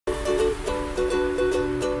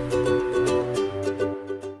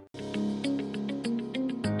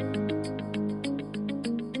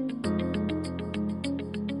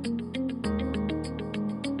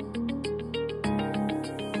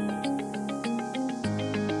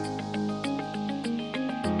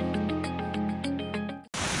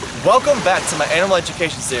Welcome back to my animal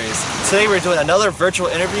education series. Today we're doing another virtual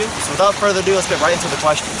interview, so without further ado, let's get right into the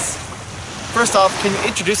questions. First off, can you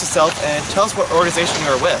introduce yourself and tell us what organization you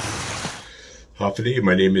are with? Hafidi,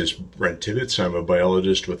 my name is Brent Tibbetts. I'm a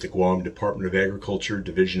biologist with the Guam Department of Agriculture,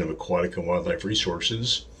 Division of Aquatic and Wildlife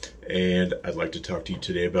Resources, and I'd like to talk to you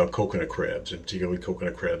today about coconut crabs, and particularly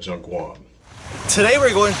coconut crabs on Guam. Today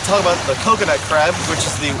we're going to talk about the coconut crab, which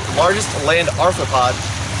is the largest land arthropod.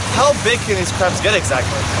 How big can these crabs get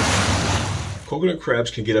exactly? Coconut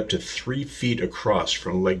crabs can get up to 3 feet across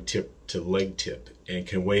from leg tip to leg tip and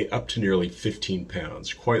can weigh up to nearly 15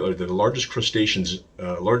 pounds. Quite large. They're the largest crustaceans,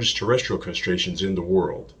 largest terrestrial crustaceans in the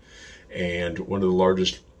world, and one of the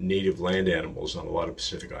largest native land animals on a lot of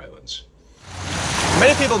Pacific islands.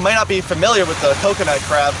 Many people may not be familiar with the coconut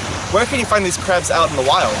crab. Where can you find these crabs out in the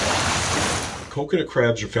wild? Coconut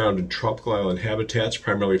crabs are found in tropical island habitats,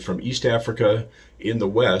 primarily from East Africa in the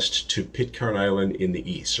west to Pitcairn Island in the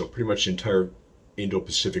east. So pretty much the entire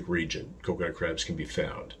Indo-Pacific region, coconut crabs can be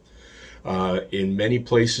found. In many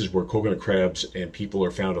places where coconut crabs and people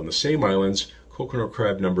are found on the same islands, coconut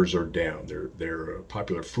crab numbers are down. They're a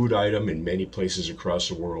popular food item in many places across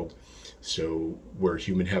the world. So where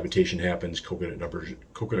human habitation happens, coconut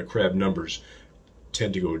crab numbers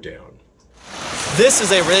tend to go down. This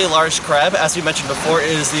is a really large crab. As we mentioned before, it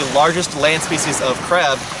is the largest land species of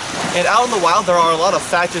crab. And out in the wild, there are a lot of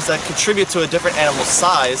factors that contribute to a different animal's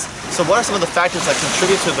size. So what are some of the factors that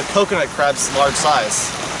contribute to the coconut crab's large size?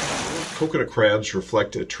 Coconut crabs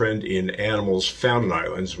reflect a trend in animals found on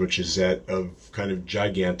islands, which is that of kind of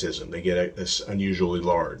gigantism. They get unusually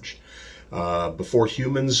large. Before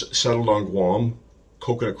humans settled on Guam,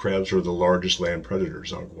 coconut crabs were the largest land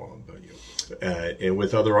predators on Guam. And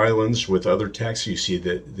with other islands, with other taxa, you see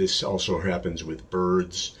that this also happens with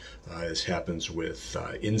birds, this happens with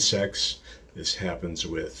insects, this happens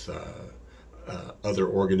with other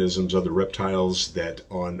organisms, other reptiles, that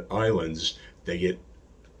on islands they get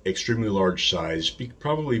extremely large size,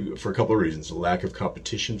 probably for a couple of reasons: the lack of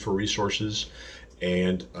competition for resources,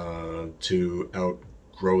 and to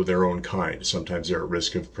outgrow their own kind. Sometimes they're at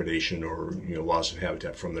risk of predation or loss of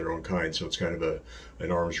habitat from their own kind. So it's kind of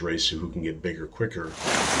an arms race to who can get bigger quicker.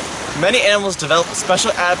 Many animals develop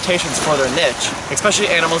special adaptations for their niche, especially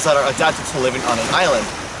animals that are adapted to living on an island.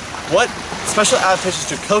 What special adaptations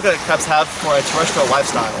do coconut crabs have for a terrestrial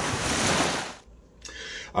lifestyle?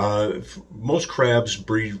 Most crabs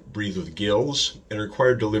breathe with gills and are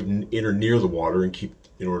required to live in or near the water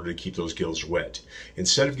in order to keep those gills wet.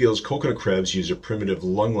 Instead of gills, coconut crabs use a primitive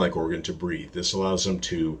lung-like organ to breathe. This allows them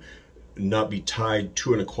to not be tied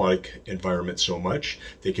to an aquatic environment so much.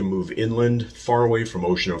 They can move inland, far away from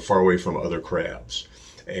ocean, and far away from other crabs,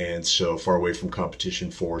 and so far away from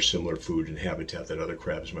competition for similar food and habitat that other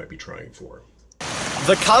crabs might be trying for.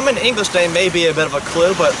 The common English name may be a bit of a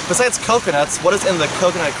clue, but besides coconuts, what is in the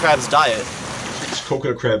coconut crab's diet?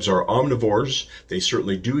 Coconut crabs are omnivores. They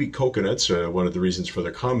certainly do eat coconuts, one of the reasons for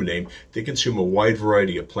their common name. They consume a wide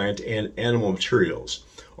variety of plant and animal materials.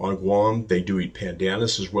 On Guam, they do eat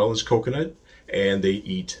pandanus as well as coconut, and they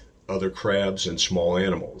eat other crabs and small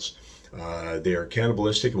animals. They are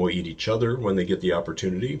cannibalistic and will eat each other when they get the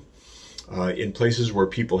opportunity. In places where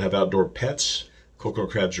people have outdoor pets, coconut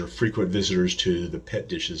crabs are frequent visitors to the pet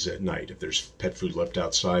dishes at night. If there's pet food left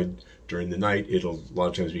outside during the night, it'll a lot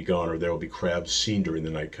of times be gone, or there will be crabs seen during the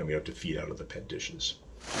night coming out to feed out of the pet dishes.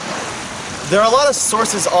 There are a lot of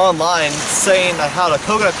sources online saying how the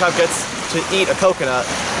coconut crab gets to eat a coconut,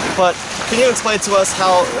 but can you explain to us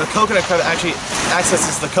how a coconut crab actually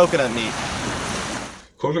accesses the coconut meat?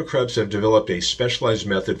 Coconut crabs have developed a specialized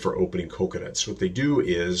method for opening coconuts. What they do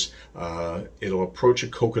is it'll approach a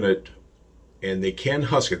coconut, and they can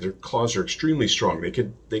husk it. Their claws are extremely strong. They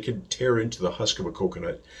could tear into the husk of a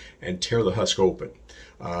coconut and tear the husk open.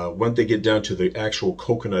 Once they get down to the actual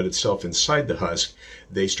coconut itself inside the husk,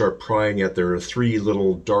 they start prying at their 3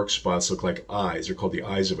 little dark spots, look like eyes. They're called the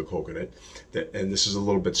eyes of a coconut. And this is a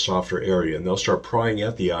little bit softer area. And they'll start prying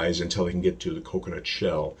at the eyes until they can get to the coconut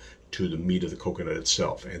shell, to the meat of the coconut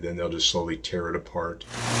itself. And then they'll just slowly tear it apart.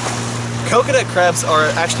 Coconut crabs are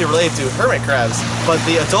actually related to hermit crabs, but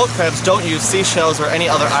the adult crabs don't use seashells or any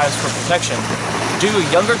other items for protection. Do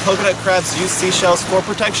younger coconut crabs use seashells for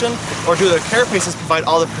protection, or do their carapaces provide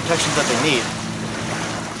all the protections that they need?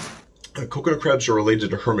 Coconut crabs are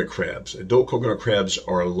related to hermit crabs. Adult coconut crabs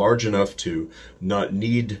are large enough to not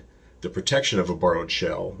need the protection of a borrowed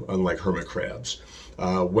shell, unlike hermit crabs.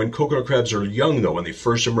 When coconut crabs are young, though, when they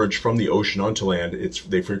first emerge from the ocean onto land,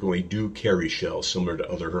 they frequently do carry shells, similar to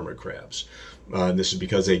other hermit crabs. And this is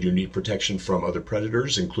because they do need protection from other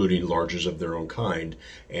predators, including larges of their own kind,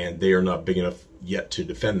 and they are not big enough yet to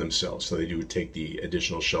defend themselves, so they do take the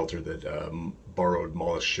additional shelter that borrowed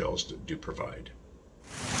mollusk shells do provide.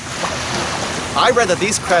 I read that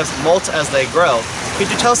these crabs molt as they grow. Could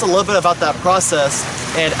you tell us a little bit about that process?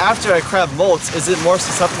 And after a crab molts, is it more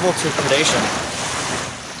susceptible to predation?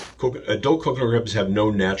 Adult coconut crabs have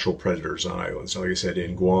no natural predators on islands. Like I said,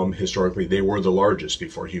 in Guam, historically, they were the largest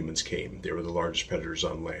before humans came. They were the largest predators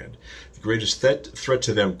on land. The greatest threat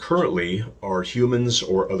to them currently are humans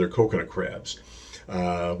or other coconut crabs.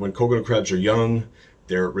 When coconut crabs are young,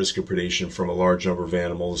 they're at risk of predation from a large number of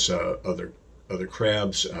animals, other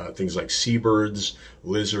crabs, things like seabirds,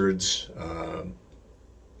 lizards,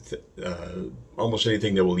 almost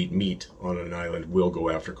anything that will eat meat on an island will go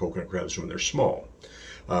after coconut crabs when they're small.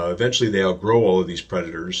 Eventually they outgrow all of these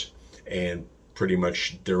predators, and pretty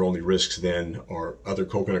much their only risks then are other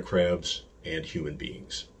coconut crabs and human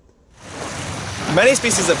beings. Many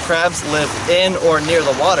species of crabs live in or near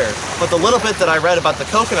the water, but the little bit that I read about the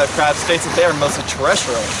coconut crab states that they are mostly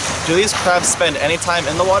terrestrial. Do these crabs spend any time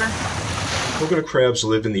in the water? Coconut crabs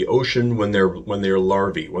live in the ocean when they're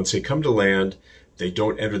larvae. Once they come to land, they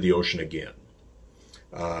don't enter the ocean again.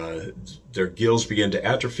 Their gills begin to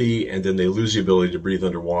atrophy, and then they lose the ability to breathe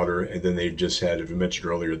underwater, and then they just had, as we mentioned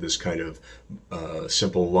earlier, this kind of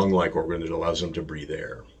simple lung-like organ that allows them to breathe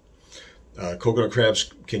air. Coconut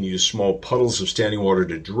crabs can use small puddles of standing water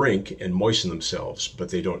to drink and moisten themselves, but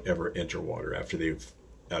they don't ever enter water after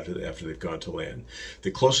they've gone to land.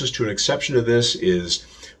 The closest to an exception to this is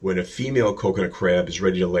when a female coconut crab is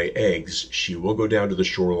ready to lay eggs. She will go down to the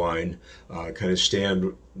shoreline, kind of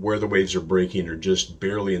stand where the waves are breaking or just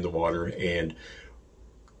barely in the water, and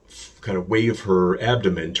kind of wave her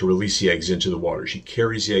abdomen to release the eggs into the water. She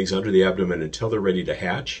carries the eggs under the abdomen until they're ready to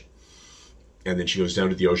hatch, and then she goes down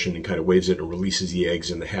to the ocean and kind of waves it and releases the eggs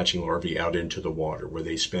and the hatching larvae out into the water, where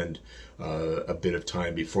they spend a bit of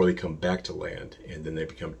time before they come back to land, and then they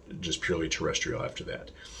become just purely terrestrial after that.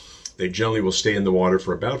 They generally will stay in the water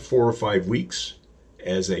for about 4 or 5 weeks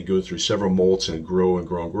as they go through several molts and grow and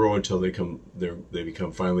grow and grow until they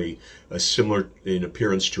become finally similar in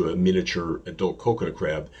appearance to a miniature adult coconut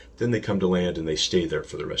crab. Then they come to land and they stay there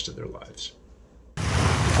for the rest of their lives.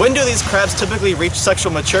 When do these crabs typically reach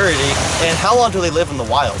sexual maturity, and how long do they live in the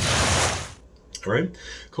wild? All right.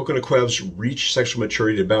 Coconut crabs reach sexual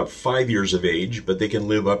maturity at about 5 years of age, but they can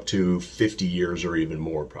live up to 50 years or even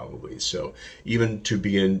more probably. So even to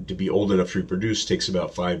be old enough to reproduce takes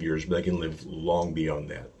about 5 years, but they can live long beyond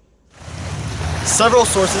that. Several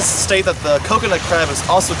sources state that the coconut crab is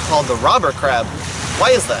also called the robber crab.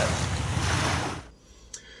 Why is that?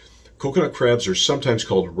 Coconut crabs are sometimes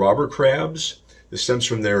called robber crabs. This stems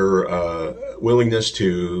from their willingness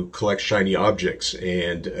to collect shiny objects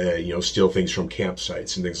and steal things from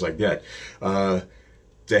campsites and things like that.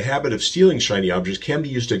 The habit of stealing shiny objects can be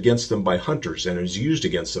used against them by hunters, and is used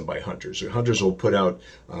against them by hunters. Hunters will put out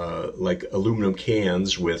like aluminum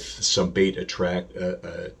cans with some bait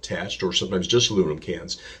attached, or sometimes just aluminum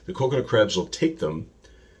cans. The coconut crabs will take them,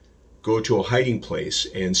 go to a hiding place,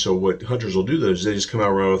 and so what hunters will do is they just come out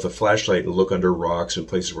around with a flashlight and look under rocks and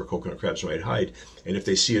places where coconut crabs might hide, and if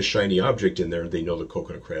they see a shiny object in there, they know the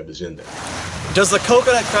coconut crab is in there. Does the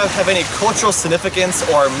coconut crab have any cultural significance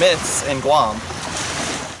or myths in Guam?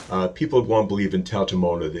 People of Guam believe in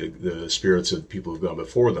Tautamona, the spirits of people who've gone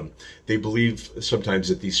before them. They believe sometimes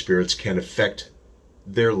that these spirits can affect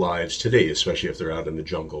their lives today, especially if they're out in the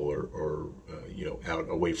jungle or out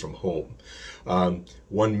away from home.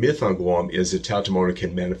 One myth on Guam is that Tautamona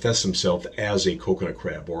can manifest themselves as a coconut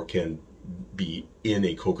crab, or can be in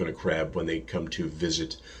a coconut crab when they come to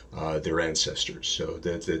visit their ancestors. So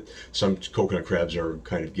that some coconut crabs are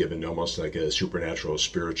kind of given almost like a supernatural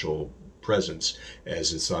spiritual presence,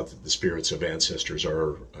 as it's thought that the spirits of ancestors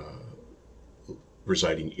are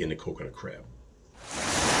residing in a coconut crab.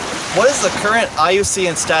 What is the current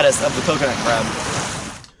IUCN status of the coconut crab?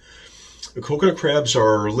 The coconut crabs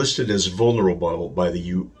are listed as vulnerable by the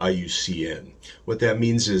IUCN. What that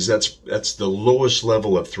means is that's the lowest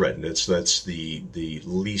level of threatened. That's the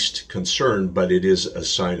least concern, but it is a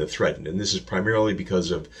sign of threatened. And this is primarily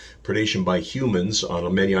because of predation by humans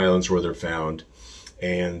on many islands where they're found,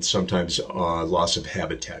 and sometimes loss of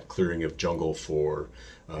habitat. Clearing of jungle for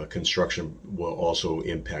construction will also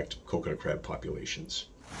impact coconut crab populations.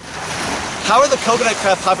 How are the coconut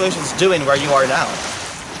crab populations doing where you are now?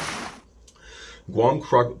 Guam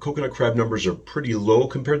coconut crab numbers are pretty low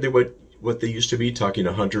compared to what they used to be. Talking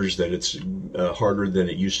to hunters, that it's harder than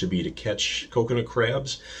it used to be to catch coconut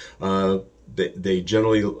crabs. they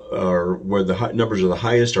generally are where the numbers are the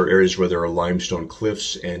highest are areas where there are limestone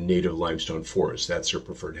cliffs and native limestone forests. That's their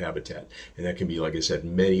preferred habitat, and that can be, like I said,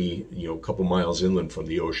 many, a couple miles inland from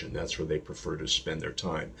the ocean. That's where they prefer to spend their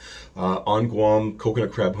time. On Guam,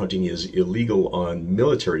 coconut crab hunting is illegal on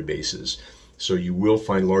military bases, so you will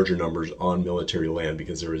find larger numbers on military land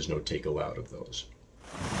because there is no take allowed of those.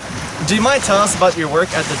 Do you mind telling us about your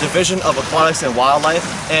work at the Division of Aquatics and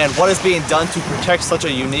Wildlife and what is being done to protect such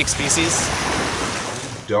a unique species?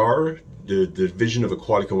 DAR, the Division of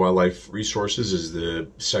Aquatic and Wildlife Resources, is the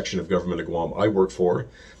section of government of Guam I work for.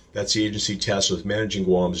 That's the agency tasked with managing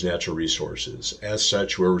Guam's natural resources. As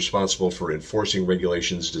such, we're responsible for enforcing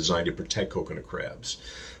regulations designed to protect coconut crabs.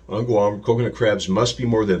 On Guam, coconut crabs must be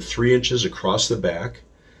more than 3 inches across the back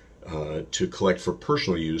to collect for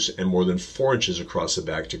personal use, and more than 4 inches across the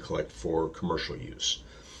back to collect for commercial use.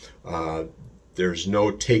 There's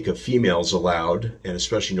no take of females allowed, and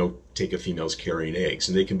especially no take of females carrying eggs.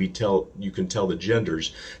 And they can be you can tell the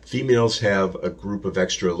genders. Females have a group of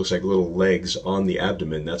extra, it looks like little legs on the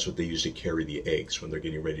abdomen. That's what they use to carry the eggs when they're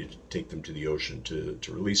getting ready to take them to the ocean to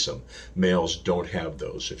release them. Males don't have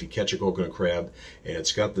those. So if you catch a coconut crab and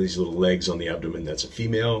it's got these little legs on the abdomen, that's a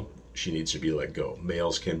female. She needs to be let go.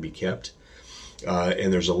 Males can be kept.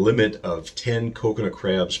 And there's a limit of 10 coconut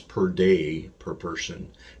crabs per day per person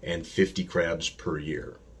and 50 crabs per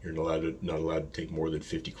year. You're not allowed to take more than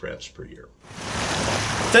 50 crabs per year.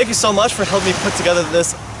 Thank you so much for helping me put together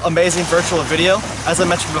this amazing virtual video. As I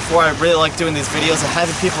mentioned before, I really like doing these videos, and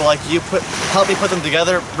having people like you help me put them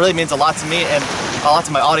together really means a lot to me and a lot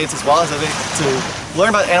to my audience as well, as I think to learn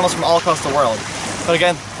about animals from all across the world. But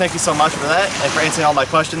again, thank you so much for that and for answering all my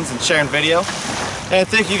questions and sharing video. And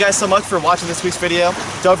thank you guys so much for watching this week's video.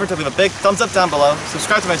 Don't forget to leave a big thumbs up down below,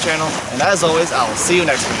 subscribe to my channel, and as always, I will see you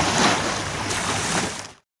next week.